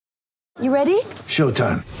You ready?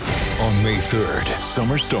 Showtime. On May 3rd,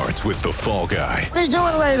 summer starts with The Fall Guy. Let's do it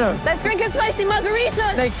later. Let's drink a spicy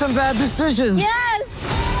margarita. Make some bad decisions. Yes.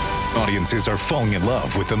 Audiences are falling in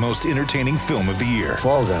love with the most entertaining film of the year.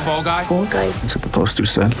 Fall Guy. Fall Guy? Fall Guy. That's what the poster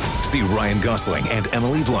said. See Ryan Gosling and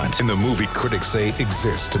Emily Blunt in the movie critics say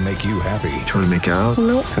exists to make you happy. Trying to make it out?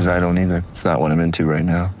 Nope. Because I don't either. It's not what I'm into right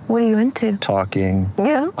now. What are you into? Talking.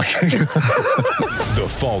 Yeah. The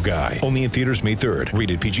Fall Guy. Only in theaters May 3rd.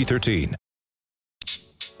 Rated PG-13.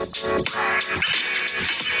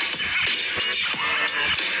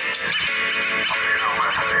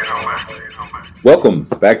 Welcome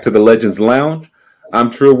back to the Legends Lounge. I'm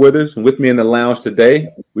Trill Withers, and with me in the lounge today,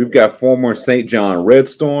 we've got former St. John Red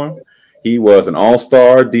Storm. He was an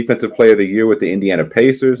all-star defensive player of the year with the Indiana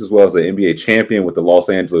Pacers, as well as an NBA champion with the Los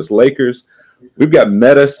Angeles Lakers. We've got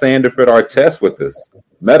Meta Sandiford Artest with us.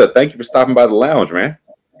 Meta, thank you for stopping by the lounge, man.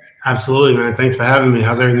 Absolutely, man. Thanks for having me.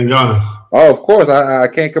 How's everything going? Oh, of course. I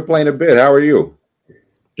can't complain a bit. How are you?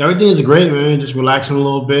 Everything is great, man. Just relaxing a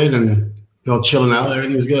little bit and chilling out.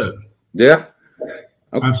 Everything's good. Yeah.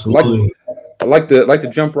 Absolutely. I'd like to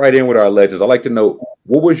jump right in with our legends. I'd like to know,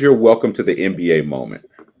 what was your welcome to the NBA moment?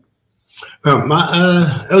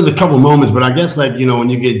 It was a couple moments, but I guess when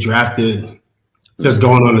you get drafted, just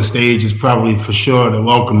going on the stage is probably for sure the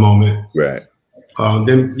welcome moment. Right.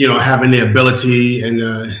 Then having the ability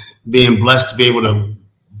and being blessed to be able to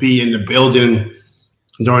be in the building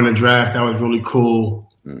during the draft, that was really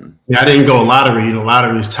cool. Yeah, I didn't go lottery.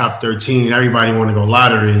 Lottery is top 13. Everybody want to go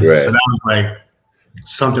lottery, right. So that was like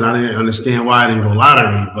something I didn't understand why I didn't go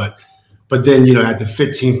lottery. But then at the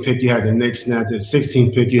 15th pick you had the Knicks, and at the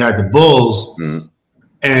 16th pick you had the Bulls,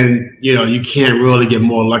 and you can't really get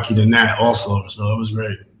more lucky than that. Also, so it was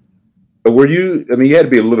great. But were you? I mean, you had to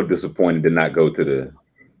be a little disappointed to not go to the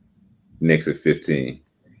Knicks at 15.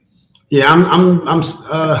 Yeah,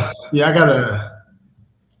 I got a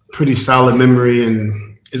pretty solid memory,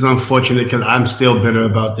 and it's unfortunate because I'm still bitter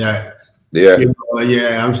about that. Yeah.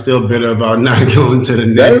 I'm still bitter about not going to the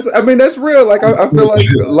Knicks. That's real. Like, I feel like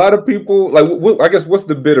a lot of people, I guess, what's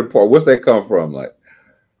the bitter part? What's that come from? Like,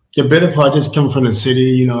 the bitter part just comes from the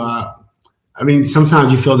city.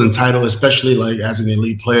 Sometimes you feel entitled, especially as an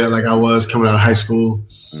elite player, like I was coming out of high school.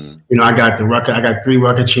 I got I got 3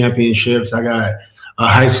 Rucker championships. I got a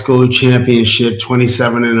high school championship,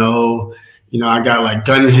 27-0. I got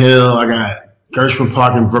Gun Hill. I got Gershwin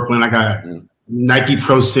Park in Brooklyn. I got Nike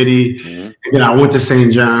Pro City. And then I went to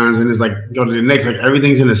St. John's, and it's go to the Knicks.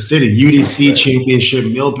 Everything's in the city. UDC championship,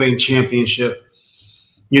 Millbank championship.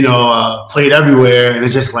 Played everywhere, and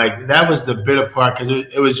it's just that was the bitter part because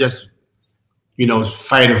it was just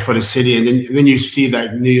fighting for the city, and then you see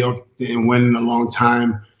that New York didn't win in a long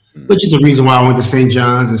time, which is the reason why I went to St.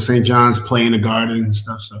 John's, and St. John's play in the Garden and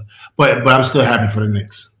stuff. So, but I'm still happy for the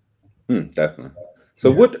Knicks. Definitely. So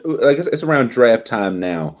what? It's around draft time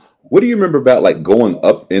now. What do you remember about going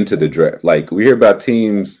up into the draft? We hear about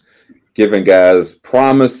teams giving guys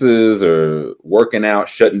promises or working out,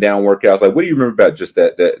 shutting down workouts. What do you remember about just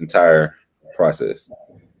that entire process?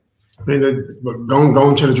 Going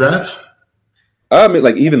to the draft.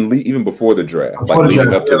 Even before the draft,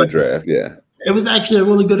 leading up to the draft. Yeah, it was actually a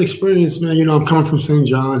really good experience, man. I'm coming from St.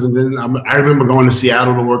 John's, and then I remember going to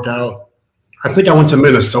Seattle to work out. I think I went to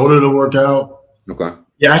Minnesota to work out. Okay.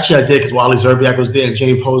 Yeah, actually I did because Wally Zerbiak was there and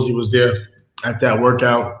James Posey was there at that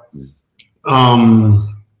workout.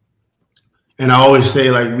 And I always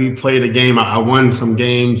say we played a game. I won some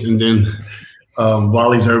games, and then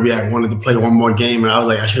Wally Zerbiak wanted to play one more game, and I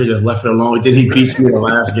was I should have just left it alone. Then he beats me in the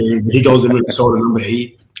last game. He goes to Minnesota number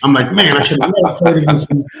 8. I'm man, I should have never played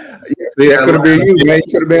against him. Yeah, that could have been you, man.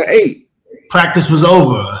 You could have been 8. Practice was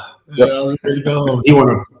over. I was ready to go home. He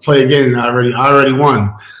wanted to play again, and I already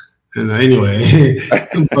won. And anyway,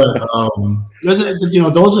 but those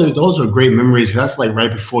are great memories. That's right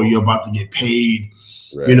before you're about to get paid.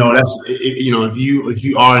 Right. That's if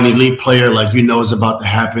you are an elite player, it's about to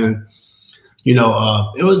happen.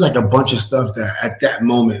 It was a bunch of stuff that at that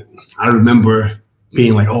moment I remember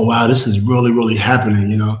being oh wow, this is really really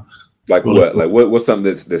happening. What? What's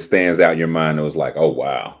something that stands out in your mind that was oh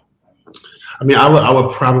wow. I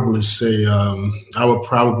would probably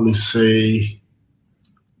say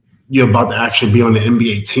you're about to actually be on the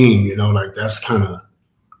NBA team, that's kind of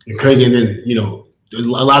crazy. And then, a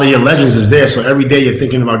lot of your legends is there. So every day you're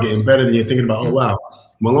thinking about getting better, then you're thinking about, oh, wow,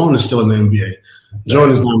 Malone is still in the NBA.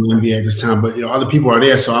 Jordan's not in the NBA at this time, but, other people are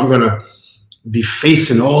there. So I'm going to be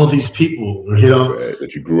facing all these people, Right,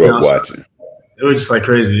 that you grew up watching. It was just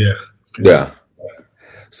crazy, yeah. Yeah.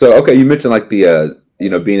 So, okay, you mentioned the,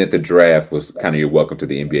 being at the draft was kind of your welcome to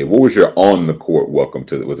the NBA. What was your on the court welcome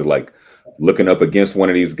to? Was it looking up against one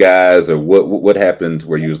of these guys, or what happened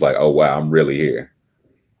where you was like, oh wow, I'm really here?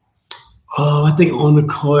 Oh, I think on the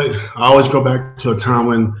court, I always go back to a time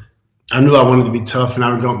when I knew I wanted to be tough, and I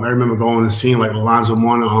remember going and seeing like Alonzo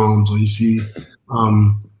Mourning arms, or you see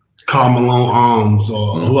Karl Malone arms,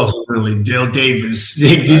 or who else was really Dale Davis,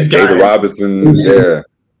 these guys. David Robinson, yeah.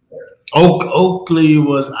 Oakley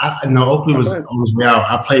was on his way out.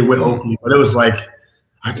 I played with Oakley, but it was like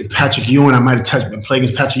I think Patrick Ewing. I might have played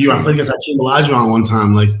against Patrick Ewing. I played against Hakeem Olajuwon one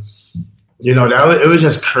time. Like, you know, it was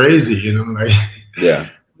just crazy. You know, like yeah.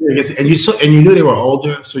 And you knew they were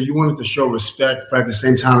older, so you wanted to show respect, but at the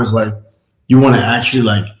same time, it's like you want to actually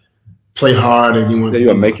like play hard, and you want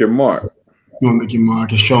to make your mark. You want to make your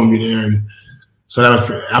mark and show them you're there. And so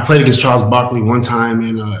I played against Charles Barkley one time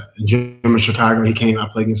in gym in Chicago. He came. I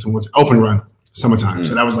played against him once, open run, summertime.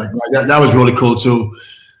 So that was like that was really cool too.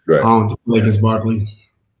 Right. To play against Barkley.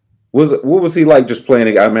 What was he like just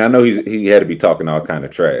playing? I mean, I know he had to be talking all kind of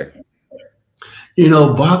trash. You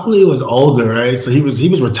know, Barkley was older, right? So he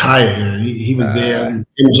was retired. He was there.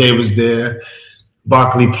 MJ was there.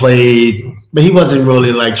 Barkley played, but he wasn't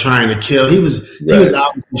really like trying to kill. He was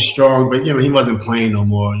obviously strong, but you know, he wasn't playing no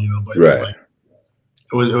more. You know, but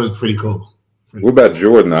it was pretty cool. What about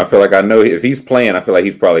Jordan? I feel like I know if he's playing, I feel like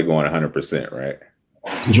he's probably going 100%, right?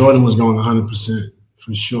 Jordan was going 100%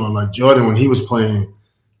 for sure. Like Jordan, when he was playing,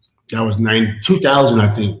 that was 2000,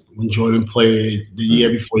 I think, when Jordan played the year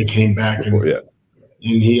before he came back.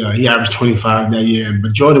 And he averaged 25 that year.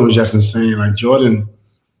 But Jordan was just insane. Like Jordan,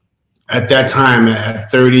 at that time, at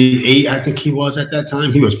 38, I think he was at that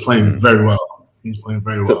time, he was playing very well. He was playing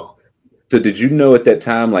very well. So did you know at that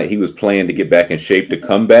time, like he was playing to get back in shape to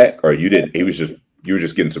come back, or you didn't? You were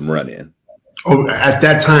just getting some run in. Oh, at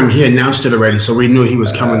that time, he announced it already, so we knew he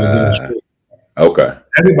was coming to get in shape. Okay.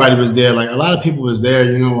 Everybody was there. Like a lot of people was there,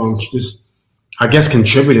 you know, just I guess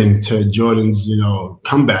contributing to Jordan's, you know,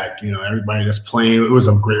 comeback. You know, everybody that's playing. It was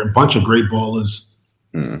a bunch of great ballers.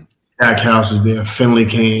 Stackhouse was there. Finley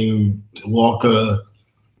came. Walker,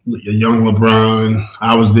 young LeBron.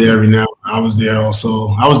 I was there every now. I was there also.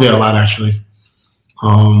 I was there a lot actually.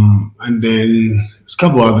 And then there's a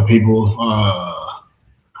couple other people.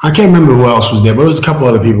 I can't remember who else was there, but there was a couple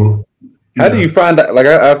other people. How do you find out? Like,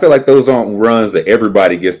 I feel like those aren't runs that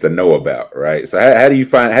everybody gets to know about, right? So how do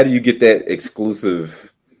you get that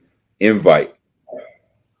exclusive invite?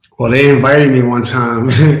 Well, they invited me one time,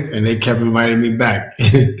 and they kept inviting me back.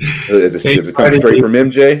 Does it come straight from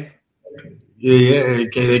MJ? Yeah,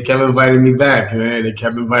 they kept inviting me back, man. They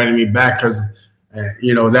kept inviting me back because,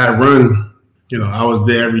 you know, that run, you know, I was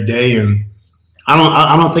there every day, and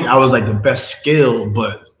I don't think I was like the best skill,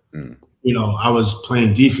 but. You know, I was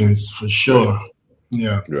playing defense for sure.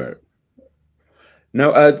 Yeah. Right.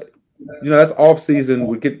 Now, you know, that's off season.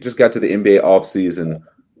 We just got to the NBA off season.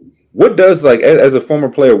 What does, like, as a former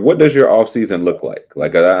player, what does your off season look like?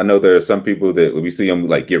 Like, I know there are some people that we see them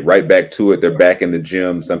like get right back to it. They're back in the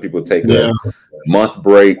gym. Some people take a month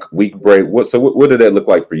break, week break. What did that look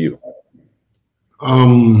like for you?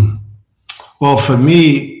 Well, for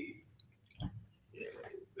me,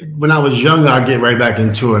 when I was younger, I get right back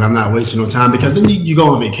into it. I'm not wasting no time because then you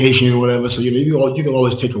go on vacation or whatever. So, you know, you can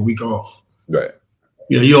always take a week off. Right.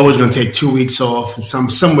 You know, you're always going to take 2 weeks off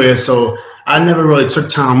somewhere. So I never really took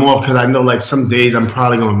time off because I know like some days I'm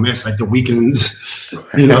probably going to miss like the weekends,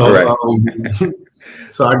 you know. Right.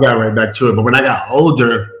 So I got right back to it. But when I got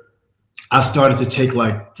older, I started to take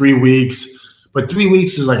like 3 weeks. But 3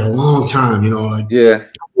 weeks is like a long time, you know. Like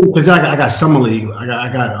because I got summer league.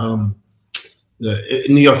 I got the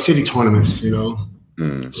New York City tournaments, you know.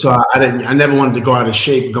 So I never wanted to go out of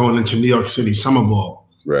shape going into New York City summer ball.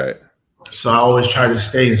 Right. So I always try to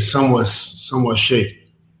stay in somewhat shape.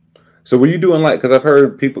 So were you doing like, because I've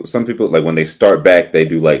heard some people like when they start back, they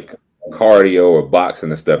do like cardio or boxing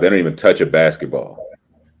and stuff. They don't even touch a basketball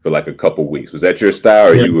for like a couple weeks. Was that your style,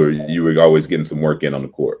 or you were always getting some work in on the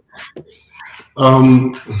court?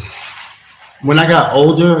 When I got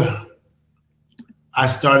older, I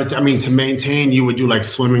started to maintain, you would do like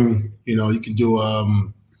swimming, you know, you could do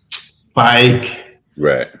bike,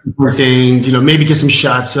 right? Things, you know, maybe get some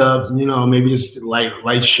shots up, you know, maybe just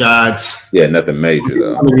light shots. Yeah, nothing major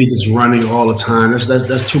though. Maybe just running all the time.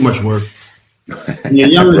 That's too much work. Yeah,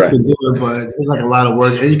 younger can do it, but it's like a lot of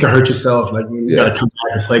work, and you can hurt yourself. Like when you got to come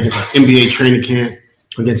back and play against an NBA training camp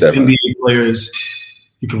against NBA players,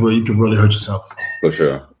 you can really hurt yourself. For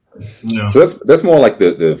sure. Yeah. So that's more like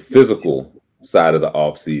the physical side of the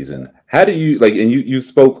off season. How do you like? And you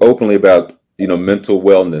spoke openly about, you know, mental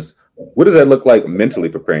wellness. What does that look like mentally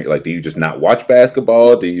preparing? Like, do you just not watch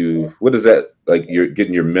basketball? What is that like? You're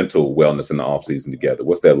getting your mental wellness in the off season together.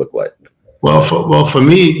 What's that look like? Well, for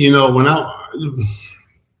me, you know,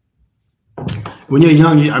 when you're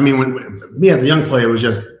young, when me as a young player was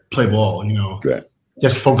just play ball, you know, right.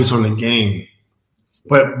 Just focus on the game.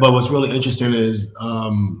 But what's really interesting is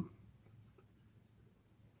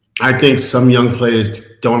I think some young players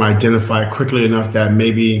don't identify quickly enough that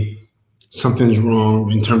maybe something's wrong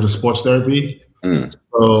in terms of sports therapy.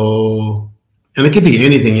 So, and it could be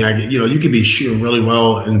anything. You know, you could be shooting really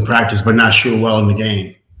well in practice, but not shooting well in the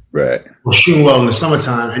game. Right. Or shooting well in the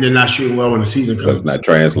summertime, and then not shooting well when the season comes. It's not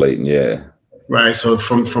translating, yeah. Right. So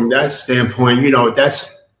from that standpoint, you know,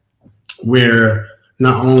 that's where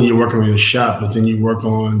not only you're working on your shot, but then you work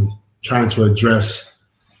on trying to address,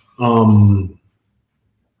 trying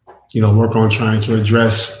to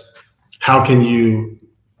address how can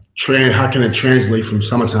it translate from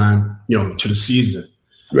summertime, you know, to the season.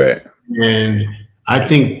 Right. And I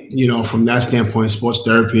think, you know, from that standpoint, sports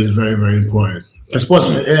therapy is very, very important. Because sports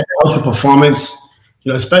it helps with performance,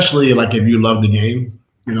 you know, especially like if you love the game,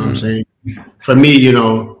 you know what I'm saying? For me, you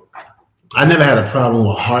know, I never had a problem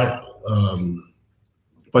with heart.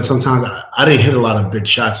 But sometimes I didn't hit a lot of big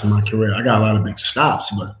shots in my career. I got a lot of big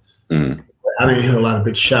stops, but I didn't hit a lot of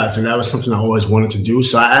big shots. And that was something I always wanted to do.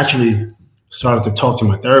 So I actually started to talk to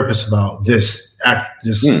my therapist about this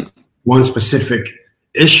one specific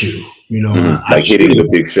issue, you know. Like hitting the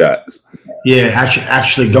big shots. Yeah,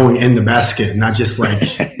 actually going in the basket, not just like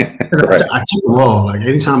right. I took them all. Like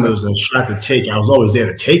anytime there was a shot to take, I was always there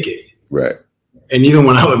to take it. Right. And even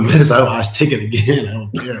when I would miss, I'd take it again. I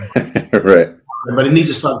don't care. Right. But it needs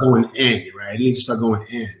to start going in, right? It needs to start going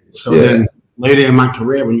in. So then later in my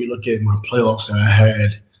career, when you look at my playoffs that I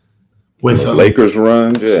had with the Lakers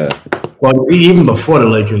run, well, even before the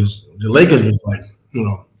Lakers was like, you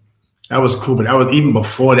know, that was cool. But that was even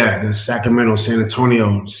before that, the Sacramento San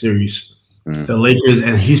Antonio series, the Lakers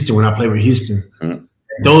and Houston when I played with Houston.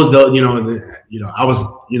 Those, I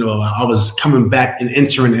was coming back and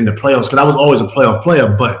entering in the playoffs because I was always a playoff player,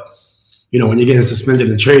 but. You know, when you're getting suspended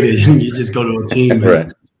and traded, you just go to a team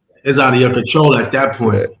and it's out of your control at that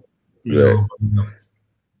point. You know?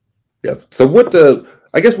 Yeah. So what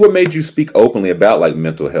made you speak openly about like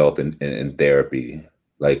mental health and therapy?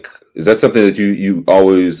 Like, is that something that you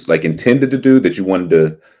always like intended to do, that you wanted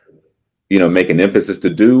to, you know, make an emphasis to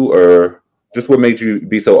do, or just what made you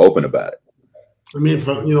be so open about it? I mean,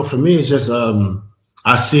 for me, it's just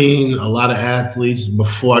I seen a lot of athletes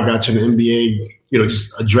before I got to the NBA. You know,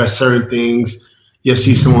 just address certain things. You'll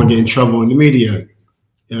see someone get in trouble in the media.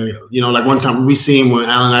 You know, like one time we seen when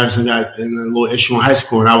Allen Iverson got in a little issue in high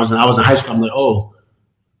school, and I was in high school. I'm like,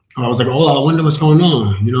 I wonder what's going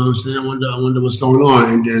on. You know what I'm saying? I wonder what's going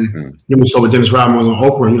on. And then we saw with Dennis Rodman was on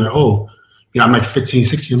Oprah, and you're like, I'm like 15,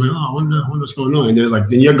 16. I'm like, I wonder what's going on. And there's like,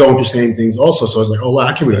 then you're going through the same things also. So it's like, wow,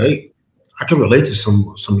 I can relate. I can relate to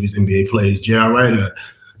some of these NBA players, J.R. Ryder,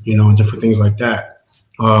 you know, and different things like that.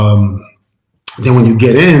 Then when you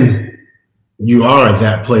get in, you are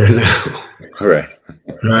that player now. Right.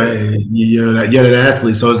 You're that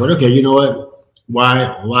athlete. So it's like, okay, you know what?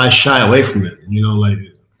 Why shy away from it? You know, like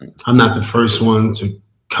I'm not the first one to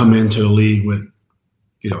come into the league with,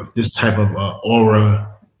 you know, this type of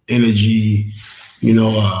aura, energy, you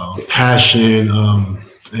know, passion,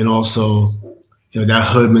 and also, you know, that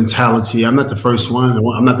hood mentality. I'm not the first one.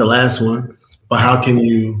 I'm not the last one. But how can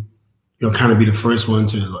you kind of be the first one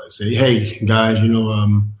to like say, hey, guys, you know,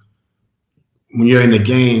 when you're in the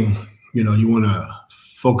game, you know, you want to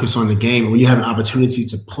focus on the game. And when you have an opportunity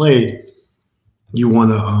to play, you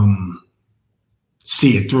want to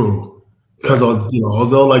see it through. Because, you know,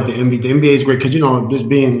 although like the NBA is great, because, you know, just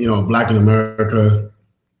being, you know, Black in America,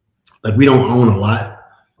 like we don't own a lot,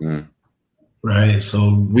 right?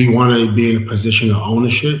 So we want to be in a position of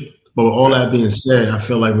ownership. But with all that being said, I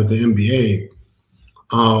feel like with the NBA,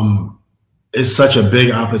 it's such a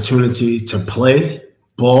big opportunity to play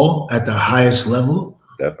ball at the highest level.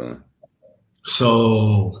 Definitely.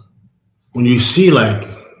 So when you see like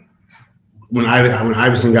when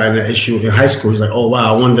Iverson got in that issue in high school, he's like, oh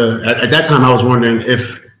wow, I wonder. At that time, I was wondering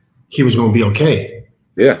if he was going to be okay.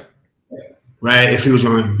 Yeah. Right. If he was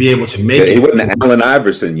going to be able to make it. He wasn't Allen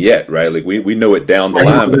Iverson yet, right? Like we know it down the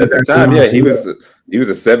line, but at that time, he was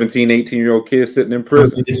a 17, 18-year-old kid sitting in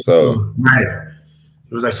prison. So right.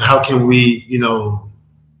 It was like, so how can we, you know,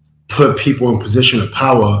 put people in position of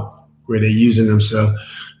power where they're using themselves,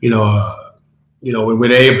 where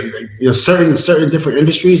they, certain different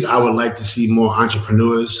industries, I would like to see more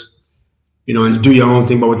entrepreneurs, you know, and do your own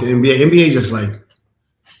thing. But with the NBA just like,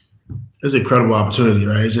 it's an incredible opportunity,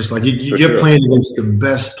 right? It's just like you're playing against the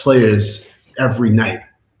best players every night.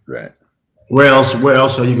 Right. Where else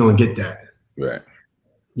are you going to get that? Right.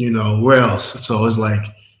 You know, where else? So it's like,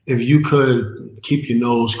 if you could keep your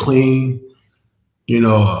nose clean,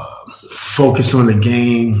 focus on the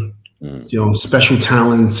game, special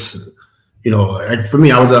talents. Like for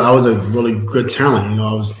me, I was a really good talent.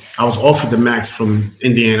 I was offered the max from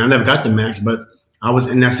Indiana. I never got the max, but I was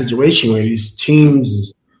in that situation where these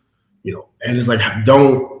teams, and it's like,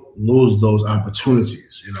 don't lose those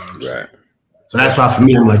opportunities. You know what I'm saying? So that's why for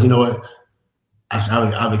me, I'm like, you know what?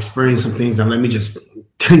 I've experienced some things, and let me just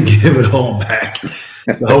give it all back.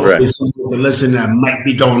 Hopefully, someone will listen that might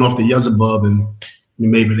be going off the Yuzabub, and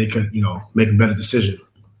maybe they could, make a better decision.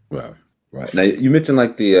 Right. Now you mentioned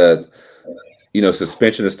like the,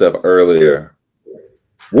 suspension and stuff earlier.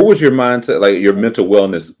 What was your mindset, like your mental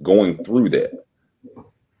wellness going through that?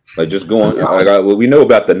 Like just going, we know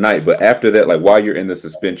about the night, but after that, like while you're in the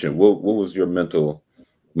suspension, what was your mental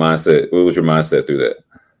mindset? What was your mindset through that?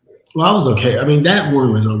 Well, I was okay. I mean, that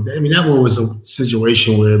one was a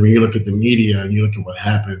situation where when you look at the media and you look at what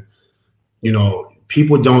happened,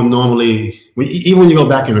 people don't normally, even when you go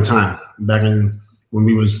back in the time, back in when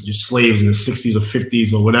we was just slaves in the 60s or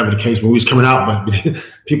 50s or whatever the case, when we was coming out, but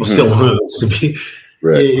people still wanted us to be.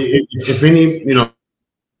 Right. If any,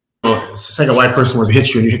 it's like a white person wants to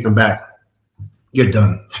hit you and you hit them back, you're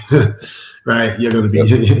done. Right? You're going to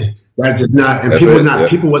be, that does not, and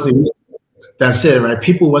people wasn't, that's it, right?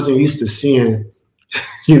 People wasn't used to seeing,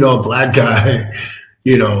 a black guy,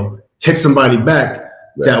 hit somebody back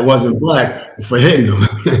that wasn't black for hitting them.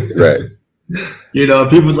 Right.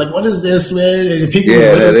 People was like, "What is this, man?" And people, you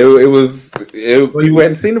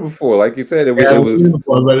hadn't seen it before, like you said. It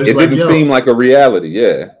didn't seem like a reality,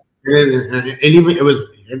 yeah. And even it was,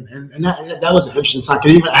 and that was an interesting time.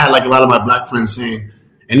 Because even I had like a lot of my black friends saying,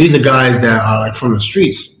 and these are guys that are like from the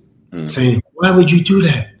streets, saying, "Why would you do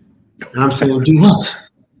that?" And I'm saying, "Do what?"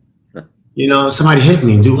 Somebody hit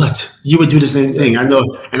me. Do what? You would do the same thing. I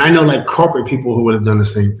know, and I know like corporate people who would have done the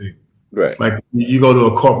same thing. Right. Like you go to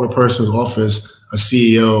a corporate person's office, a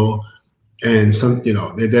CEO, and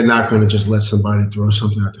they're not going to just let somebody throw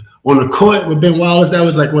something out there. On the court with Ben Wallace, that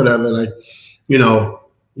was like whatever. Like, I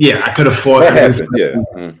could have fought. That happened, yeah.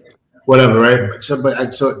 Whatever, right? So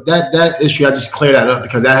that issue, I just clear that up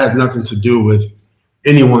because that has nothing to do with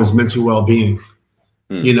anyone's mental well-being.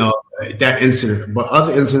 That incident, but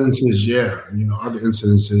other incidences,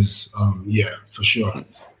 for sure.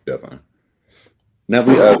 Definitely.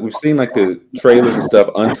 Now we've seen like the trailers and stuff.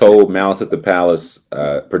 Untold, Malice at the Palace,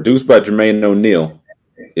 produced by Jermaine O'Neal,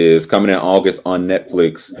 is coming in August on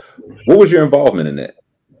Netflix. What was your involvement in that?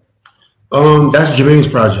 That's Jermaine's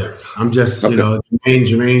project. I'm just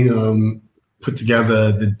Jermaine put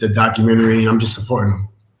together the documentary. I'm just supporting him.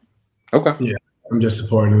 Okay. Yeah. I'm just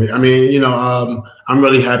supporting him. I mean, I'm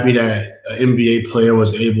really happy that an NBA player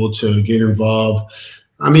was able to get involved.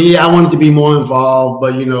 I mean, I wanted to be more involved,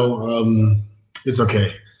 but it's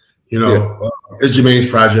okay. It's Jermaine's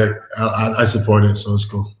project. I support it, so it's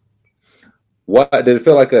cool. Why did it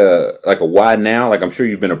feel like a why now? Like I'm sure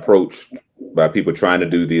you've been approached by people trying to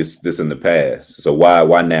do this in the past. So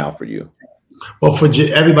why now for you? Well,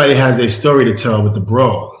 everybody has their story to tell with the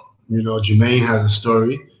bro. Jermaine has a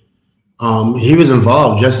story. He was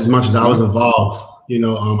involved just as much as I was involved.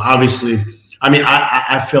 Obviously, I mean,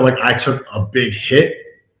 I feel like I took a big hit.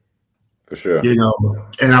 For sure.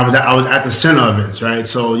 And I was at the center of it, right?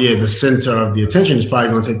 So the center of the attention is probably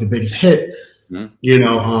going to take the biggest hit.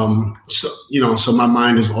 Mm-hmm. So my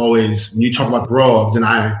mind is always, when you talk about the Raw, then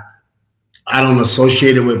I don't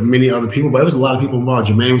associate it with many other people, but there was a lot of people involved.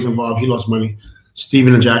 Jermaine was involved. He lost money.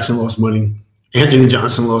 Stephen and Jackson lost money. Anthony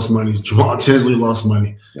Johnson lost money. Jamal Tinsley lost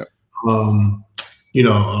money. Yep.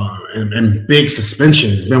 And big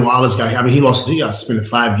suspensions. Ben Wallace he got suspended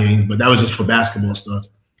 5 games, but that was just for basketball stuff.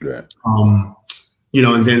 Right. And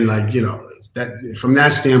then that from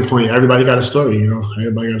that standpoint, everybody got a story,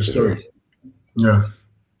 everybody got a story. Yeah.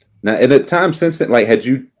 Now, at the time since then, had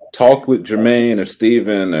you talked with Jermaine or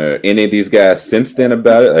Steven or any of these guys since then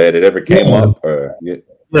about it? Or had it ever came up? Or yeah,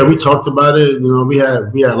 we talked about it. We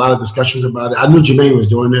had a lot of discussions about it. I knew Jermaine was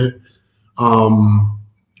doing it.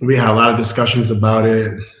 We had a lot of discussions about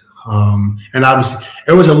it. And obviously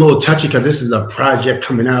it was a little touchy because this is a project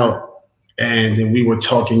coming out. And then we were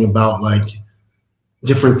talking about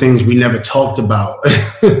different things we never talked about.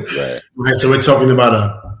 Right. So we're talking about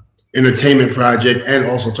a entertainment project and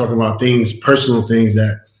also talking about personal things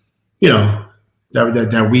that,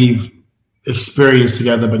 that we've experienced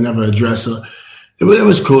together but never addressed. So it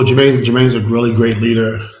was cool. Jermaine's a really great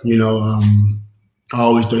leader. I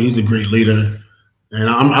always thought he's a great leader. And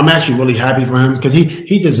I'm actually really happy for him because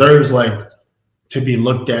he deserves to be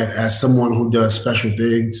looked at as someone who does special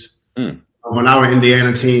things. When our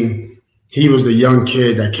Indiana team, he was the young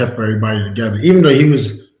kid that kept everybody together. Even though he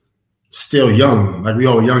was still young. Like we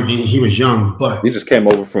all were young. He was young, but he just came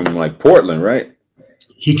over from like Portland, right?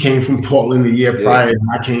 He came from Portland the year prior. And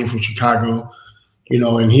I came from Chicago,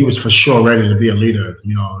 and he was for sure ready to be a leader.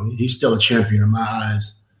 He's still a champion in my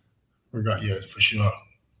eyes. Yeah, for sure.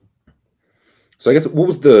 So I guess what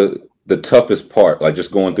was the toughest part, like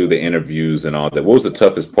just going through the interviews and all that? What was the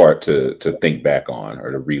toughest part to think back on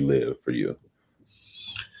or to relive for you?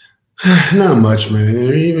 Not much, man.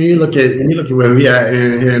 When you look at where we at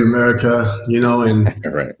here in America, and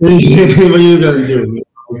right. What are you gonna do?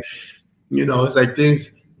 It's like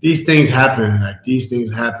these things happen. Like these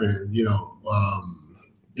things happen.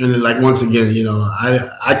 And like once again,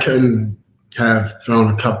 I couldn't have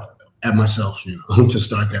thrown a cup at myself, to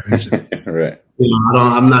start that incident. Right.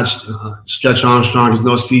 I'm not Stretch Armstrong. There's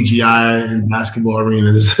no CGI in basketball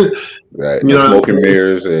arenas. Right. Smoke and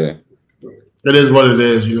mirrors. Yeah. It is what it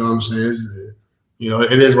is. You know what I'm saying?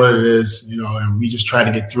 It is what it is. And we just try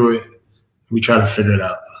to get through it. We try to figure it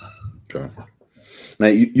out. Okay. Now,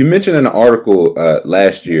 you mentioned in an article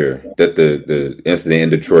last year that the incident in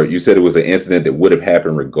Detroit, you said it was an incident that would have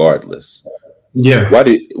happened regardless. Yeah. Why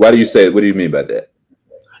do you say it? What do you mean by that?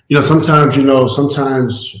 Sometimes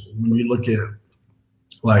when you look at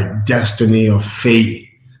like destiny or fate,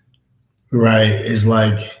 right, is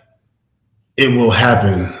like it will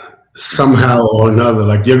happen somehow or another.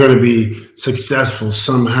 Like you're going to be successful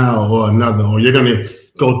somehow or another, or you're going to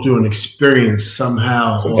go through an experience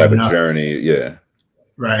somehow Some or type another. of journey. Yeah.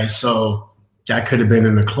 Right. So that could have been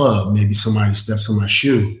in the club. Maybe somebody steps on my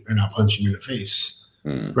shoe and I punch him in the face.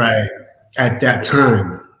 Right. At that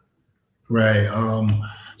time. Right.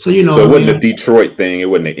 So it wasn't a Detroit thing. It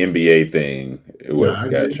wasn't an NBA thing. It was.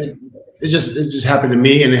 It just happened to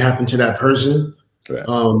me, and it happened to that person. Right.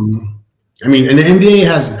 And the NBA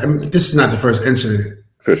has. This is not the first incident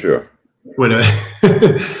for sure. With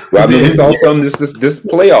we saw some this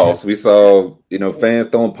playoffs. We saw fans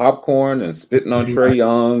throwing popcorn and spitting on Trae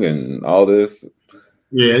Young and all this.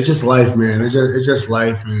 Yeah, it's just life, man. It's just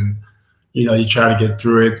life, and you try to get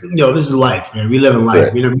through it. This is life, man. We live in life.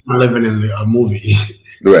 Right. We're not living in a movie.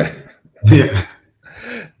 Right. Yeah.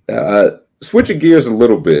 Switching gears a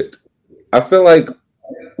little bit, I feel like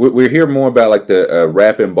we hear more about like the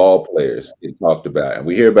rapping ball players get talked about, and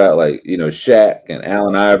we hear about like Shaq and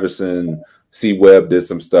Allen Iverson. C. Webb did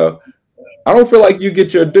some stuff. I don't feel like you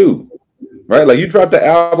get your due, right? Like you dropped the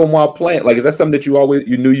album while playing. Like, is that something that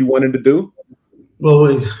you knew you wanted to do? Well,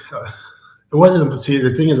 it wasn't. See,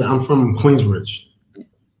 the thing is, I'm from Queensbridge,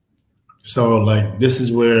 so like this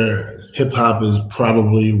is where hip hop is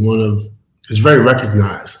probably it's very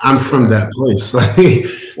recognized. I'm from that place.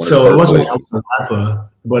 So it wasn't like I was a rapper,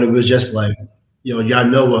 but it was just like, y'all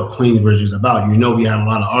know what Queensbridge is about. We have a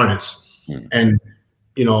lot of artists. And,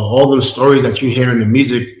 all those stories that you hear in the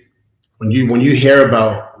music, when you hear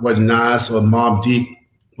about what Nas or Mobb Deep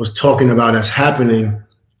was talking about as happening,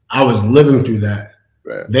 I was living through that.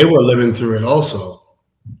 Right. They were living through it also.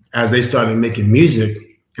 As they started making music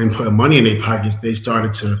and putting money in their pockets, they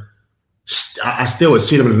started to I still would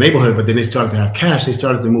see them in the neighborhood, but then they started to have cash. They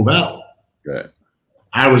started to move out. Right.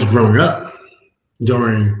 I was growing up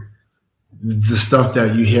during the stuff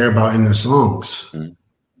that you hear about in the songs.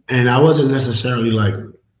 And I wasn't necessarily like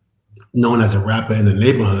known as a rapper in the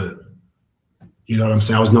neighborhood. You know what I'm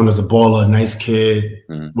saying? I was known as a baller, nice kid,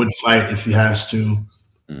 would fight if he has to.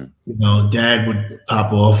 Dad would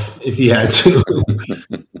pop off if he had to.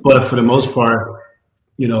 But for the most part,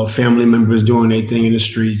 family members doing their thing in the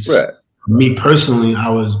streets. Right. Me personally, I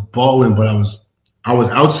was balling, but I was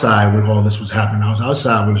outside when all this was happening. I was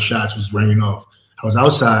outside when the shots was ringing off. I was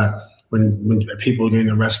outside when people were getting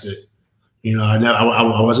arrested.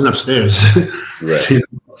 I wasn't upstairs. Right.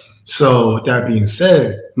 So with that being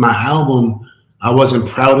said, my album, I wasn't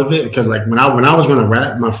proud of it because like when I was going to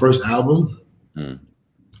rap my first album, it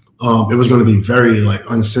was going to be very like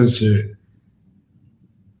uncensored.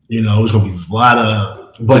 It was going to be a lot of.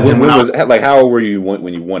 But then how old were you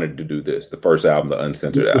when you wanted to do this? The first album, the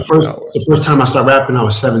uncensored album. The first time I started rapping, I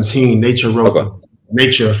was 17. Nature wrote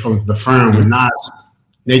Nature from The Firm with Nas.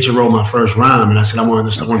 Nature wrote my first rhyme, and I said I wanted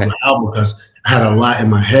to start one of my album because I had a lot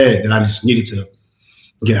in my head that I just needed to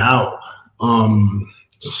get out.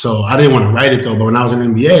 So I didn't want to write it though. But when I was in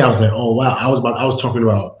NBA, I was like, oh wow, I was talking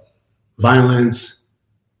about violence,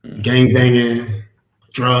 gangbanging,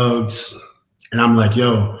 drugs, and I'm like,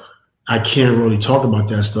 yo. I can't really talk about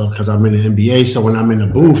that stuff because I'm in the NBA. So when I'm in the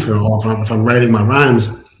booth or if I'm writing my rhymes,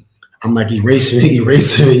 I'm like erasing. I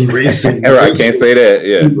can't say that.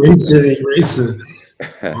 Yeah. Erasing.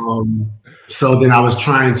 So then I was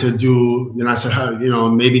trying to do. Then I said,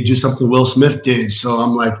 maybe do something Will Smith did. So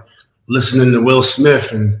I'm like listening to Will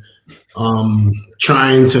Smith and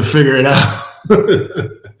trying to figure it out.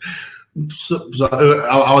 so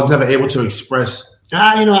I was never able to express.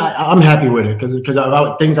 I'm happy with it because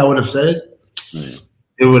things I would have said,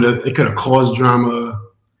 it could have caused drama.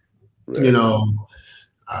 Right.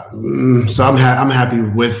 So I'm happy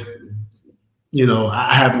with.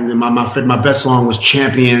 I have my best song was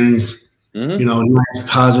Champions. Mm-hmm. Nice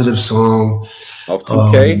positive song. Off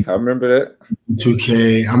 2K, I remember that.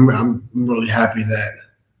 2K. I'm really happy that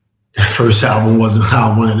first album wasn't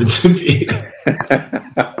how I wanted it to be.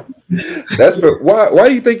 That's why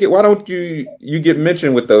do you think it? Why don't you get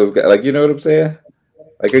mentioned with those guys? Like, you know what I'm saying?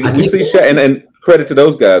 Like we see Shaq, and credit to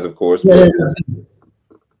those guys, of course. Yeah.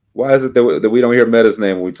 Why is it that we don't hear Meta's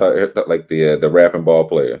name when we talk like the rapping ball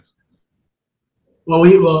players? Well,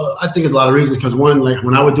 I think it's a lot of reasons. Because one, like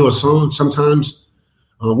when I would do a song, sometimes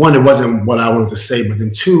one, it wasn't what I wanted to say, but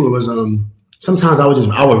then two, it was sometimes I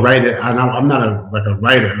would write it. And I'm not a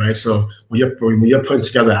writer, right? So when you're putting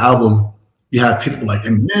together an album, you have people like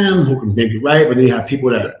Eminem who can maybe write, but then you have people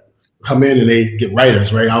that come in and they get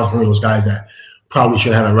writers, right? I was one of those guys that probably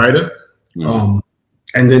should have had a writer,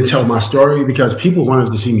 and then tell my story because people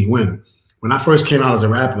wanted to see me win. When I first came out as a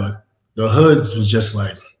rapper, the hoods was just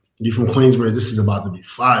like, "You from Queensbridge? This is about to be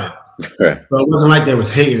fire." Right. So it wasn't like they was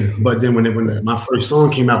hating, but then when my first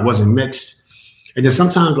song came out, it wasn't mixed, and then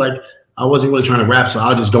sometimes like I wasn't really trying to rap, so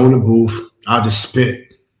I'll just go in the booth, I'll just spit.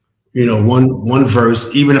 One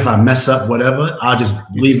verse, even if I mess up, whatever, I'll just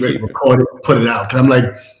leave it, record it, put it out. Cause I'm like,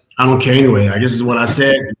 I don't care anyway. I guess this is what I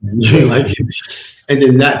said. Like, and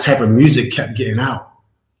then that type of music kept getting out.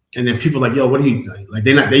 And then people like, yo, what do you like?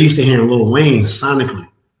 They used to hearing Lil Wayne sonically,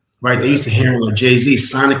 right? They used to hearing like Jay-Z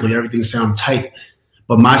sonically, everything sound tight.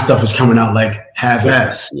 But my stuff is coming out like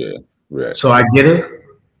half-ass. Yeah, right. So I get it.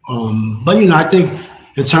 But I think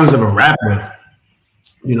in terms of a rapper,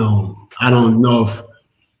 I don't know if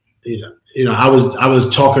I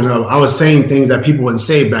was saying things that people wouldn't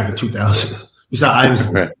say back in 2000. Besides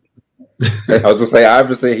Iverson. I was gonna say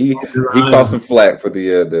Iverson, he caught some flack for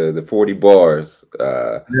the 40 bars.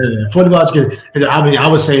 40 bars. I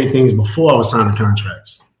was saying things before I was signing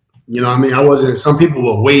contracts. I wasn't. Some people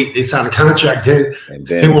will wait. They sign a contract, then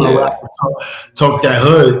they want to rap, talk that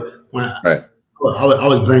hood. Right. I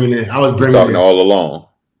was bringing it. Talking all along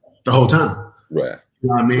the whole time. Right. You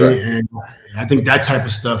know what I mean? Right. And I think that type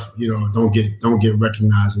of stuff, don't get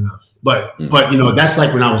recognized enough. But that's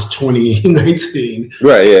like when I was 20, 19.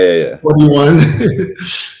 Right. Yeah. 41.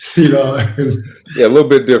 Yeah, a little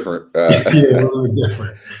bit different. Yeah, a little bit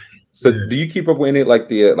different. So, do you keep up with any like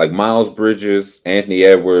the like Miles Bridges, Anthony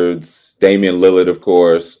Edwards, Damian Lillard, of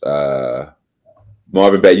course,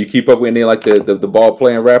 Marvin Bagley? You keep up with any like the ball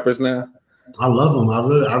playing rappers now? I love them.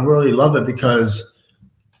 I really love it because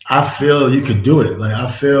I feel you could do it. Like I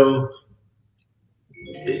feel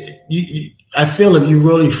if you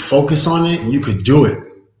really focus on it, you could do it.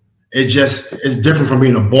 It's different from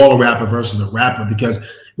being a baller rapper versus a rapper because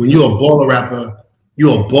when you're a baller rapper,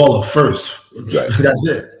 you're a baller first. Right. That's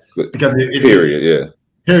it. Because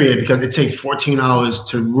period, because it takes 14 hours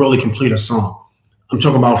to really complete a song. I'm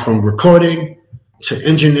talking about from recording to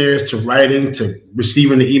engineers to writing to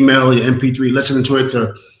receiving the email, your MP3, listening to it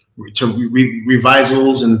to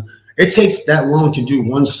revisals, and it takes that long to do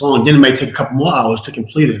one song. Then it may take a couple more hours to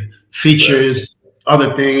complete it. Features,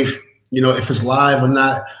 other things, if it's live or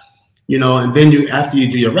not, and then after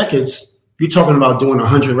you do your records, you're talking about doing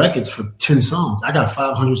 100 records for 10 songs. I got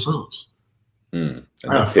 500 songs. I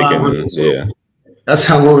got 500 songs. Yeah. That's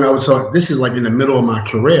how long I was talking. This is like in the middle of my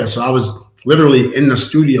career. So I was literally in the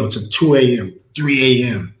studio to 2 a.m., 3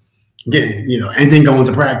 a.m., getting, and then going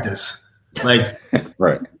to practice. Like,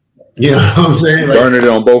 right. You know what I'm saying? Like, burning it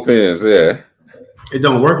on both ends, yeah. It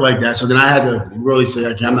don't work like that. So then I had to really say,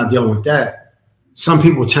 okay, I'm not dealing with that. Some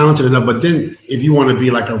people are talented enough, but then if you want to be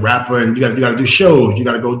like a rapper and you got to do shows, you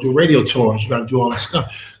got to go do radio tours, you got to do all that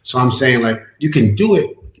stuff. So I'm saying like you can do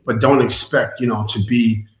it, but don't expect to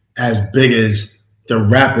be as big as the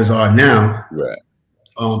rappers are now. Right.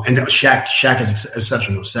 And Shaq is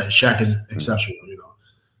exceptional. Shaq is exceptional.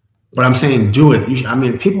 But I'm saying do it.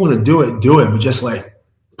 People want to do it, but just like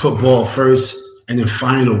put ball first and then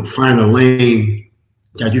find a lane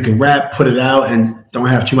that you can rap, put it out, and don't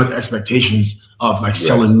have too much expectations of like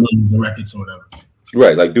selling millions of records or whatever.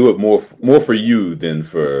 Right, like do it more for you than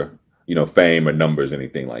for fame or numbers,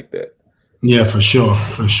 anything like that. Yeah, for sure.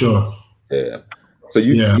 Yeah. So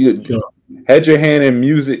you had your hand in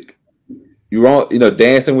music. You were on,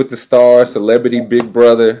 Dancing with the Stars, Celebrity Big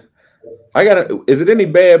Brother. Is it any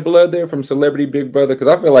bad blood there from Celebrity Big Brother? Because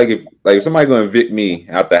I feel like if somebody gonna evict me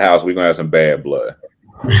out the house, we're gonna have some bad blood.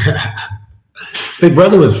 Big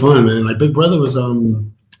Brother was fun, man. Like Big Brother was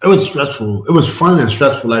It was stressful. It was fun and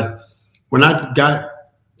stressful. Like when I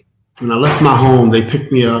left my home, they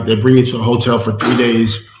picked me up. They bring me to a hotel for 3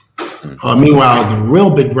 days. Meanwhile, the real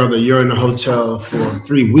Big Brother, you're in the hotel for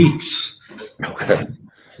 3 weeks. Okay.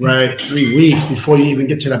 Right, 3 weeks before you even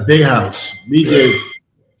get to that big house. We did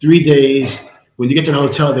 3 days. When you get to the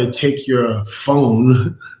hotel, they take your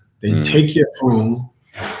phone. They take your phone,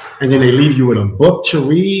 and then they leave you with a book to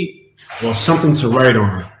read or something to write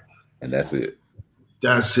on. And that's it.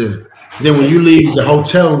 That's it. Then when you leave the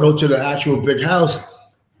hotel and go to the actual big house,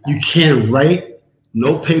 you can't write,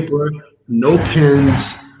 no paper, no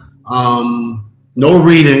pens, no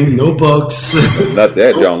reading, no books. Not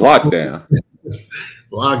that, John. Lockdown.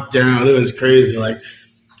 Lockdown. It was crazy. Like,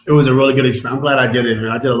 it was a really good experience. I'm glad I did it,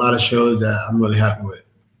 man. I did a lot of shows that I'm really happy with.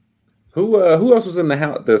 Who else was in the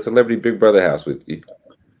house, the Celebrity Big Brother house with you?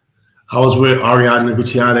 I was with Ariadna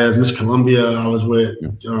Gutierrez, Miss Columbia. I was with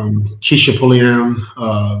Keisha Pulliam,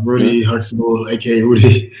 Rudy Huxtable, a.k.a.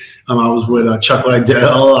 Rudy. I was with Chuck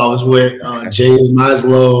Liddell. I was with James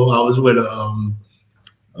Maslow. I was with a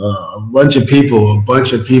bunch of people.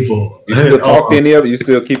 You still talk to any of it? You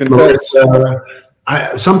still keep in touch?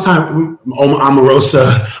 Sometimes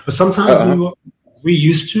Omarosa, but sometimes we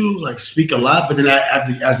used to like speak a lot. But then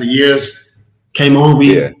as the years came on,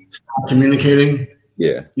 we stopped communicating.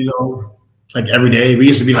 Yeah, you know, like every day. We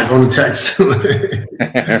used to be like on the text.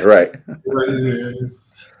 Right.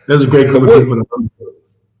 There's a great group of people.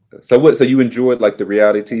 So you enjoyed like the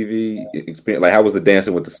reality TV experience? Like, how was the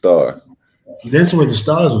Dancing with the Stars? Dancing with the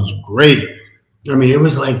Stars was great. I mean, it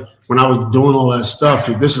was like when I was doing all that stuff.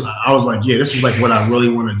 I was like, this is like what I really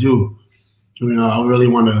want to do. You know, I really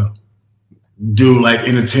want to do like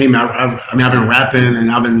entertainment. I've been rapping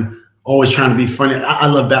and I've been always trying to be funny. I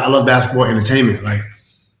love basketball entertainment. Like,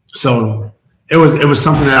 so it was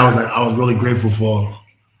something that I was really grateful for.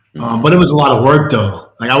 But it was a lot of work though.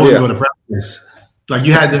 Like, I wouldn't go to practice. Like,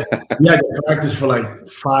 you had to practice for like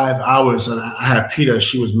 5 hours. And I had Peter,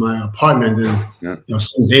 she was my partner. And then, you know,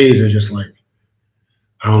 some days are just like,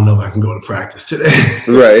 I don't know if I can go to practice today.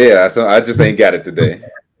 Right, yeah. So I just ain't got it today.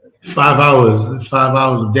 5 hours. It's 5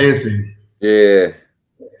 hours of dancing. Yeah.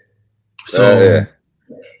 So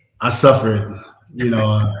I suffered, you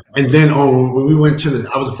know. And then when we went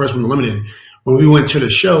I was the first one eliminated. When we went to the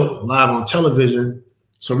show live on television,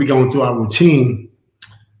 so we going through our routine,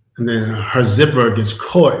 and then her zipper gets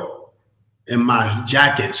caught in my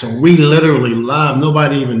jacket. So we literally live.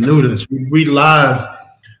 Nobody even knew this. We live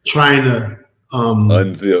trying to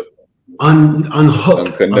unzip,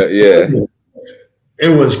 unhook.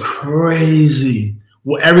 It was crazy.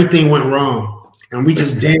 Well, everything went wrong. And we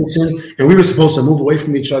just dancing, and we were supposed to move away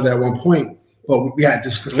from each other at one point, but we had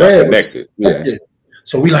this thread connected. Yeah.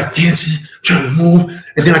 So we like dancing, trying to move,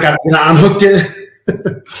 and then I unhooked it.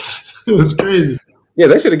 It was crazy. Yeah,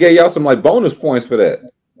 they should have gave y'all some like bonus points for that.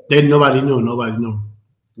 Nobody knew.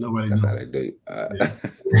 That's how they do. I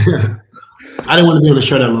didn't want to be on the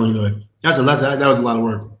show that long anyway. That was a lot of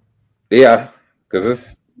work. Yeah, because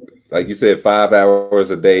it's like you said, 5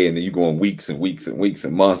 hours a day, and then you going weeks and weeks and weeks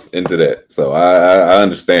and months into that. So I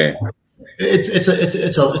understand.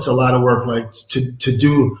 It's a lot of work, like to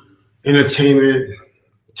do entertainment,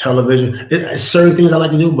 television. Certain things I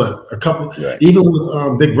like to do, but a couple. Right. Even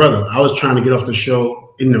with Big Brother, I was trying to get off the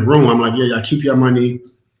show in the room. I'm like, I keep your money.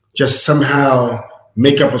 Just somehow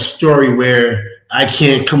make up a story where I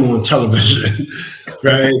can't come on television.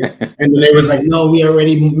 Right. And then they was like, no, we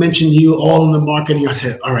already mentioned you all in the marketing. I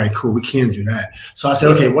said, all right, cool. We can't do that. So I said,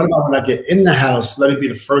 okay, what about when I get in the house? Let me be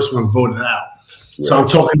the first one voted out. Right. So I'm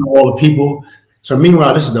talking to all the people. So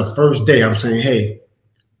meanwhile, this is the first day I'm saying, hey,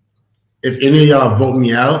 if any of y'all vote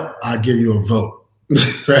me out, I'll give you a vote.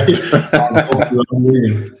 Right.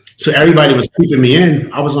 So everybody was keeping me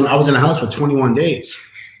in. I was in the house for 21 days.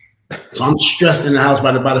 So I'm stressed in the house.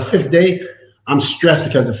 By the fifth day, I'm stressed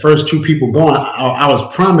because the first two people going, I was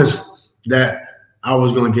promised that I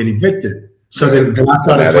was going to get evicted. So then I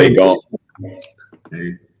started playing.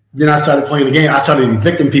 Then I started playing the game. I started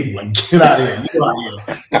evicting people. Like, get out of here!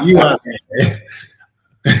 You out here!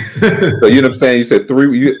 So you know what I'm saying? You said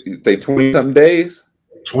 20-something days.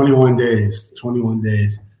 21 days. 21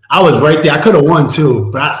 days. I was right there. I could have won too,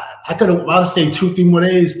 but I could have. I'd say 2-3 more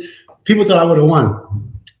days. People thought I would have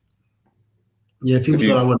won. Yeah, people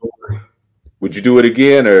thought I would have won. Would you do it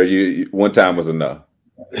again, or you one time was enough?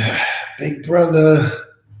 Big Brother.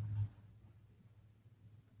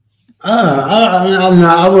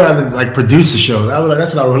 I would rather like produce the show.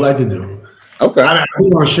 That's what I would like to do. Okay. I've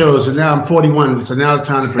been on shows, so now I'm 41, so now it's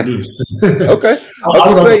time to produce. Okay.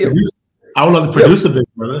 I would love to produce the Big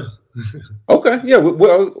Brother. Okay, yeah.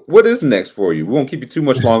 What is next for you? We won't keep you too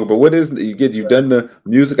much longer, but what is you've done the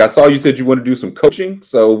music? I saw you said you want to do some coaching.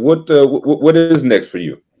 So what is next for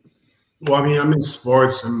you? Well, I mean, I'm in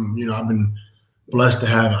sports, and I've been blessed to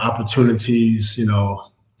have opportunities.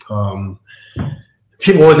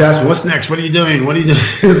 People always ask me, "What's next? What are you doing? What are you doing?"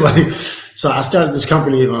 It's like, so I started this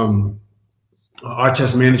company,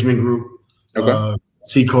 Artest Management Group,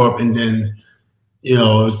 C Corp, and then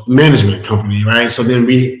management company, right? So then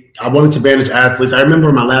I wanted to manage athletes. I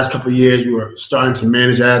remember my last couple of years, we were starting to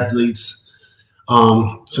manage athletes.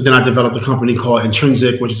 So then I developed a company called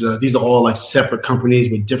Intrinsic, which is these are all like separate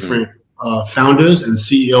companies with different founders and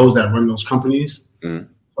CEOs that run those companies.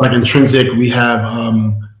 Like Intrinsic, we have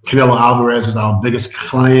Canelo Alvarez is our biggest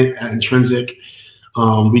client at Intrinsic.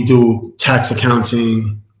 We do tax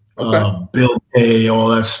accounting, bill pay, all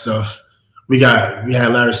that stuff. We had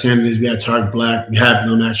Larry Sanders, we had Tarek Black, we have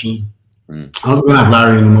them actually. I don't have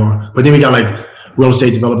Larry anymore. But then we got like real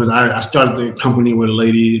estate developers. I started the company with a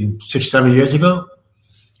lady 6-7 years ago.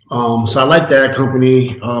 So I like that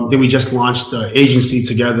company. Then we just launched the agency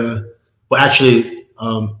together. Well, actually,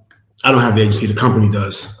 I don't have the agency. The company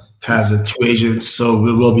has 2 agents. So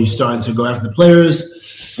we will be starting to go after the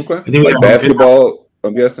players. Okay. And then we have basketball,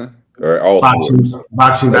 I'm guessing? Or all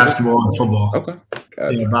boxing, basketball, and football. Okay.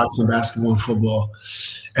 Gotcha. Yeah, boxing, basketball, and football.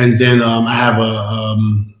 And then I have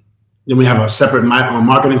then we have a separate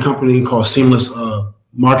marketing company called Seamless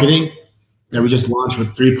Marketing that we just launched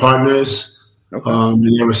with 3 partners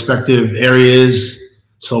in their respective areas.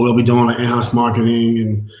 So we'll be doing like in-house marketing.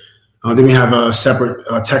 And then we have a separate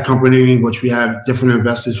tech company, which we have different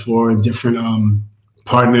investors for and different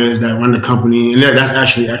partners that run the company. And that's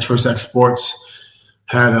actually X1X Sports.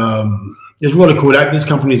 It's really cool. This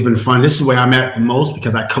company has been fun. This is where I'm at the most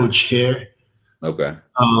because I coach here. Okay.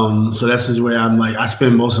 So this is where I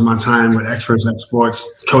spend most of my time with X1X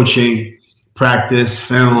Sports, coaching, practice,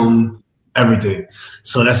 film, everything.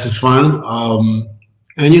 So that's just fun.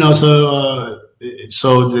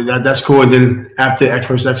 So that's cool. And then after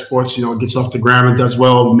X1X Sports, it gets off the ground and does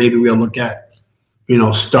well, maybe we'll look at,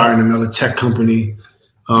 starting another tech company.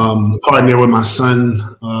 Partner with my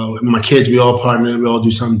son, with my kids, we all partner. We all do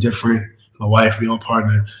something different. My wife, we all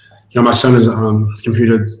partner. My son is a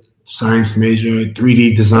computer science major,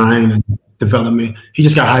 3D design and development. He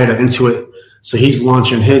just got hired at Intuit, so he's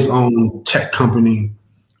launching his own tech company.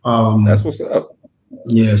 That's what's up.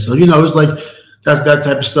 Yeah, so it's like that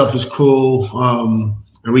type of stuff is cool.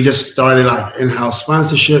 And we just started like in-house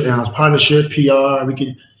sponsorship, in-house partnership, PR. We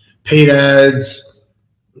could paid ads,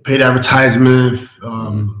 paid advertisement,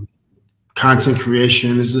 content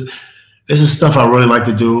creation. This is stuff I really like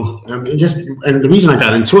to do. And the reason I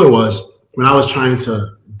got into it was when I was trying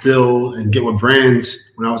to build and get with brands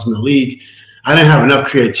when I was in the league, I didn't have enough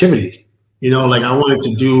creativity. Like I wanted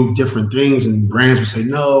to do different things and brands would say,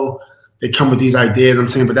 no, they come with these ideas. I'm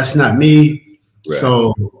saying, but that's not me. Right.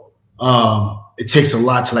 So it takes a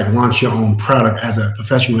lot to like launch your own product as a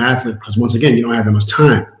professional athlete because once again, you don't have that much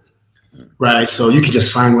time. Right. So you could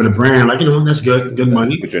just sign with a brand, like, that's good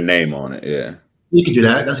money. Put your name on it. Yeah. You could do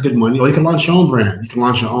that. That's good money. Or you can launch your own brand. You can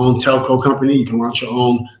launch your own telco company. You can launch your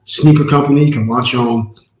own sneaker company. You can launch your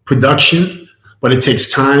own production, but it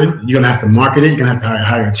takes time. You're going to have to market it. You're going to have to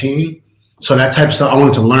hire a team. So that type of stuff I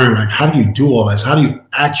wanted to learn, like, how do you do all this? How do you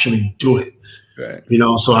actually do it? Right.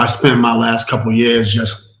 So I spent my last couple of years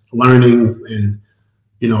just learning and,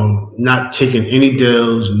 not taking any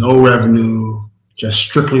deals, no revenue, just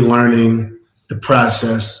strictly learning the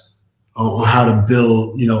process on how to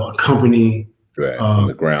build, a company, from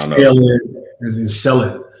the ground scale it, and then sell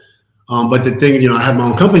it. But the thing, I have my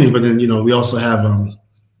own companies, but then, we also have,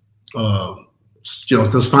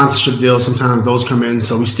 the sponsorship deals. Sometimes those come in,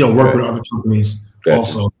 so we still work with other companies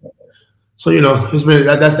also. So it's been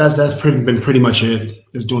that's been pretty much it.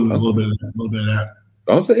 Just doing a little bit of that.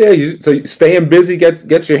 Also, so you staying busy,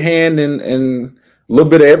 get your hand in a little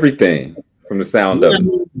bit of everything from the sound of it.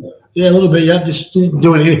 Yeah, a little bit. Yeah, just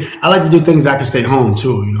doing anything. I like to do things I can stay home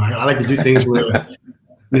too. I like to do things where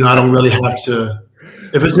I don't really have to.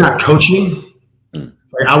 If it's not coaching,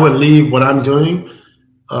 like I would leave what I'm doing.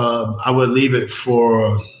 I would leave it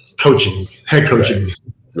for coaching, head coaching.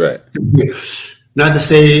 Right. Not to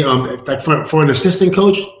say, like for an assistant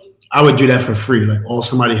coach, I would do that for free. Like all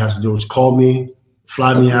somebody has to do is call me,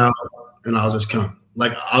 fly me out, and I'll just come.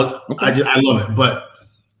 Like I love it. But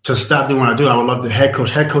to stop doing what I do, I would love to head coach.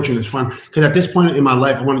 Head coaching is fun because at this point in my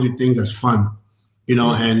life, I want to do things that's fun,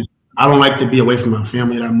 and I don't like to be away from my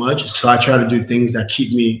family that much. So I try to do things that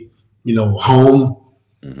keep me, home.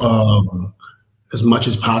 As much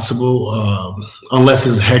as possible, unless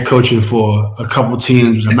it's head coaching for a couple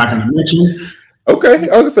teams, which I'm not going to mention. Okay,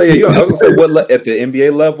 I was gonna say, at the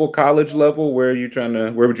NBA level, college level, where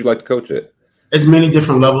would you like to coach at? There's many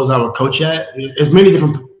different levels I would coach at. There's many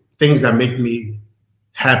different things that make me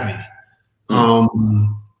happy.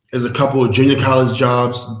 There's a couple of junior college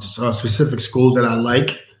jobs, specific schools that I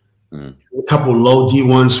like. A couple low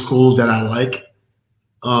D1 schools that I like.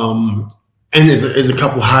 And there's a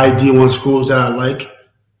couple high D1 schools that I like.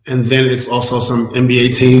 And then it's also some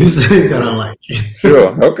NBA teams that I like.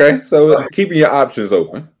 Sure. Okay. So keeping your options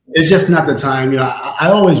open. It's just not the time. I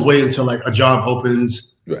always wait until like a job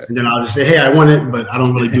opens, right, and then I'll just say, "Hey, I want it," but I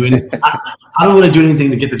don't really do anything. I don't really do anything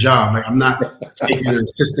to get the job. Like I'm not taking an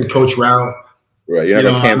assistant coach route. Right. You're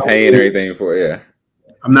not gonna campaign or anything for it. Yeah.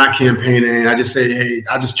 I'm not campaigning. I just say, "Hey,"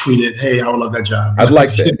 I just tweet it. "Hey, I would love that job." I'd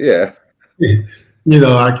like that. Yeah. I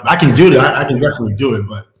can do that. I can definitely do it,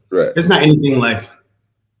 but right, it's not anything like.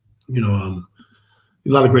 A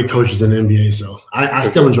lot of great coaches in the NBA, so I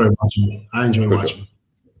still enjoy watching. I enjoy watching.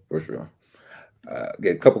 For sure.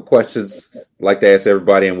 Get a couple questions I'd like to ask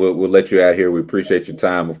everybody, and we'll let you out here. We appreciate your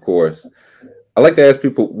time, of course. I like to ask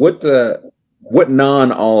people what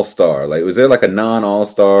non-all-star, like was there like a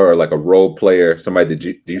non-all-star or like a role player, somebody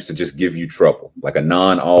that used to just give you trouble, like a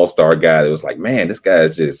non-all-star guy that was like, man, this guy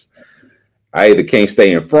is just, I either can't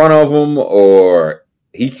stay in front of him or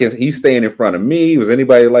he's staying in front of me. Was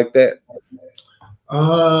anybody like that?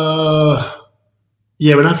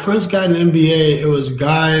 Yeah, when I first got in the NBA, it was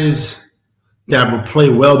guys that would play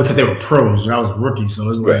well because they were pros. I was a rookie, so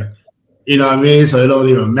it's like, you know what I mean? So it don't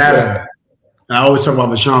even matter. Right. And I always talk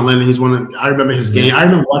about Sean Lennon. He's I remember his game. I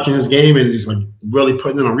remember watching his game and just like really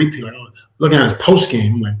putting it on repeat, like looking at his post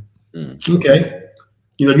game. I'm like, okay,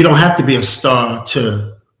 you don't have to be a star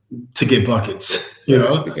to get buckets,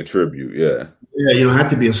 to contribute. Yeah. Yeah, you don't have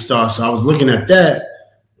to be a star. So I was looking at that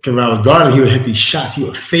because when I was guarding, he would hit these shots. He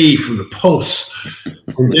would fade from the post.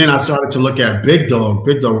 And then I started to look at Big Dog.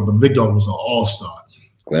 Big Dog was an all-star.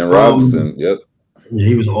 Glenn Robinson, yep. Yeah,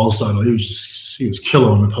 he was an all-star, though. He was killer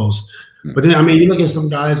on the post. But then, you look at some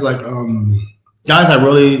guys like guys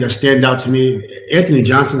that stand out to me. Anthony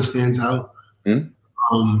Johnson stands out.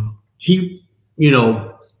 He,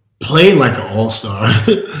 played like an all-star.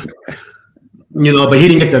 But he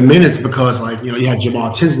didn't get the minutes because, you had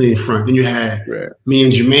Jamal Tinsley in front. Then you had me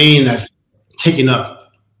and Jermaine that's taking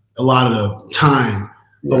up a lot of the time.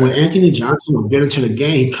 But when Anthony Johnson would get into the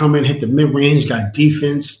game, he'd come in, hit the mid-range, got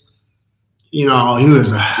defense. He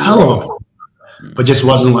was a hell of a player, but just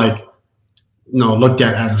wasn't looked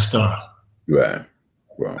at as a star. Right.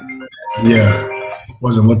 Well. Yeah.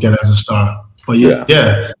 Wasn't looked at as a star. But yeah.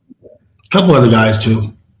 A couple other guys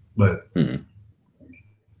too. But okay.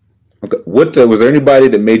 What was there anybody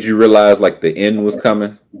that made you realize the end was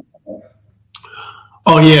coming?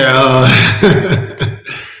 Oh yeah.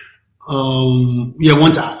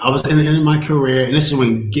 One time I was in my career, and this is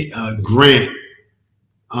when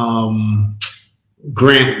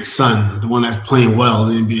Grant's son, the one that's playing well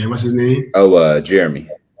in the NBA. What's his name? Oh, Jeremy.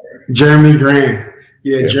 Jeremy Grant.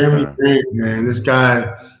 Yeah, Jeremy Grant, man. This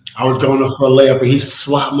guy, I was going up for a layup, and he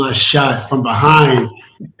swapped my shot from behind.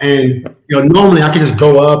 And normally I could just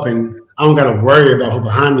go up, and I don't got to worry about who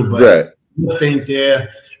behind me. But nothing there.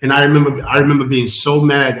 And I remember being so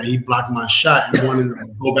mad that he blocked my shot and wanted to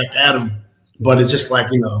go back at him. But it's just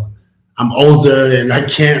I'm older and I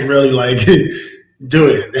can't really do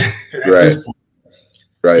it at this point.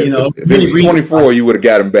 Right. If he was 24, you would have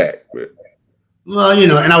got him back. Well,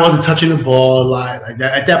 and I wasn't touching the ball a lot like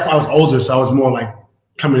that. At that point, I was older, so I was more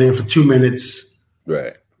coming in for 2 minutes.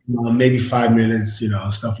 Right. Maybe 5 minutes,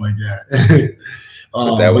 stuff like that.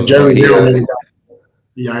 That was Jeremy.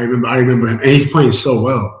 Yeah, I remember him, and he's playing so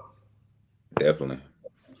well. Definitely,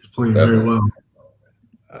 he's playing very well.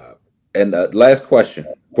 And last question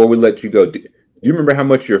before we let you go: do you remember how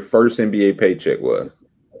much your first NBA paycheck was?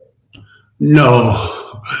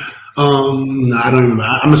 No, I don't remember.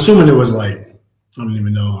 I'm assuming it was I don't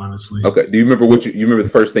even know, honestly. Okay. Do you remember you remember the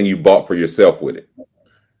first thing you bought for yourself with it?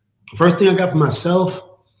 First thing I got for myself.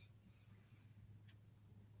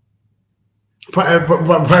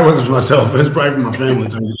 Probably wasn't for myself. It was probably for my family. To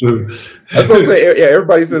tell you the truth. I was going to say,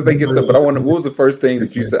 everybody says they get stuff, but I wonder what was the first thing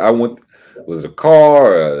that you said? Was it a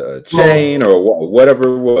car, or a chain, or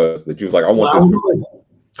whatever it was that you was like, I want this?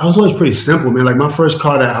 I was always pretty simple, man. My first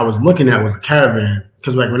car that I was looking at was a Caravan,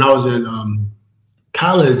 because when I was in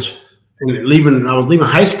college and I was leaving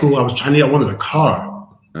high school, I wanted a car.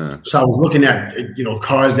 So I was looking at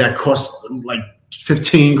cars that cost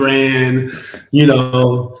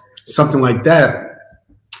 $15,000, something like that.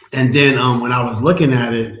 And then when I was looking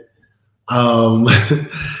at it,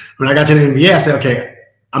 when I got to the NBA, I said, okay,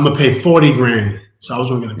 I'm gonna pay $40,000. So I was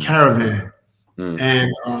gonna get a Caravan. And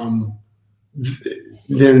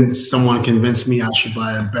then someone convinced me I should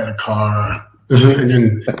buy a better car. And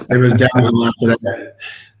then it was downhill after that.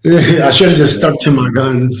 I should have just stuck to my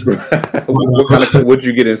guns. What'd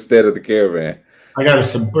you get instead of the Caravan? I got a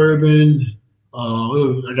Suburban.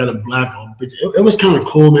 I got a black. It was kind of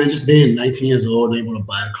cool, man. Just being 19 years old and able to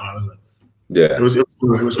buy a car. Yeah, it was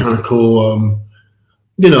kind of cool.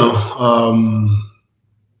 That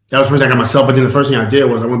was the first thing I got myself. But then the first thing I did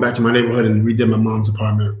was I went back to my neighborhood and redid my mom's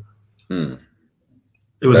apartment.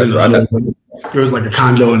 It was it was like a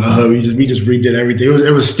condo in the hood. We just redid everything.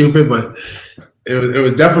 It was stupid, but it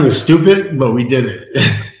was definitely stupid. But we did it.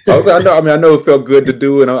 I know it felt good to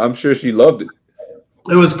do, and I'm sure she loved it.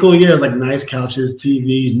 It was cool. Yeah, it was like nice couches,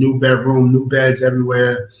 TVs, new bedroom, new beds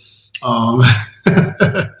everywhere. We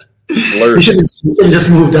should have just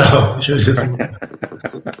moved out.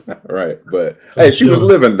 Right, but hey, she was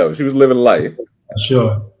living though. She was living life.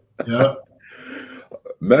 Sure. Yeah.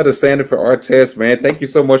 Metta Sandiford Artest, man, thank you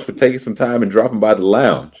so much for taking some time and dropping by the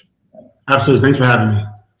lounge. Absolutely. Thanks for having me.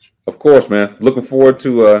 Of course, man. Looking forward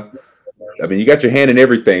to you got your hand in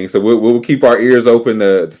everything, so we'll keep our ears open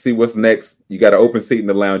to see what's next. You got an open seat in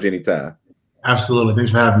the lounge anytime. Absolutely.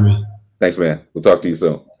 Thanks for having me. Thanks, man. We'll talk to you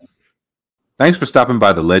soon. Thanks for stopping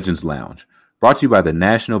by the Legends Lounge, brought to you by the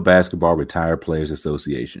National Basketball Retired Players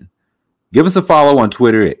Association. Give us a follow on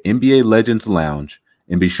Twitter at NBA Legends Lounge,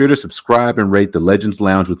 and be sure to subscribe and rate the Legends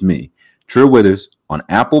Lounge with me, Trill Withers, on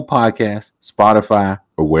Apple Podcasts, Spotify,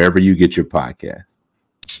 or wherever you get your podcasts.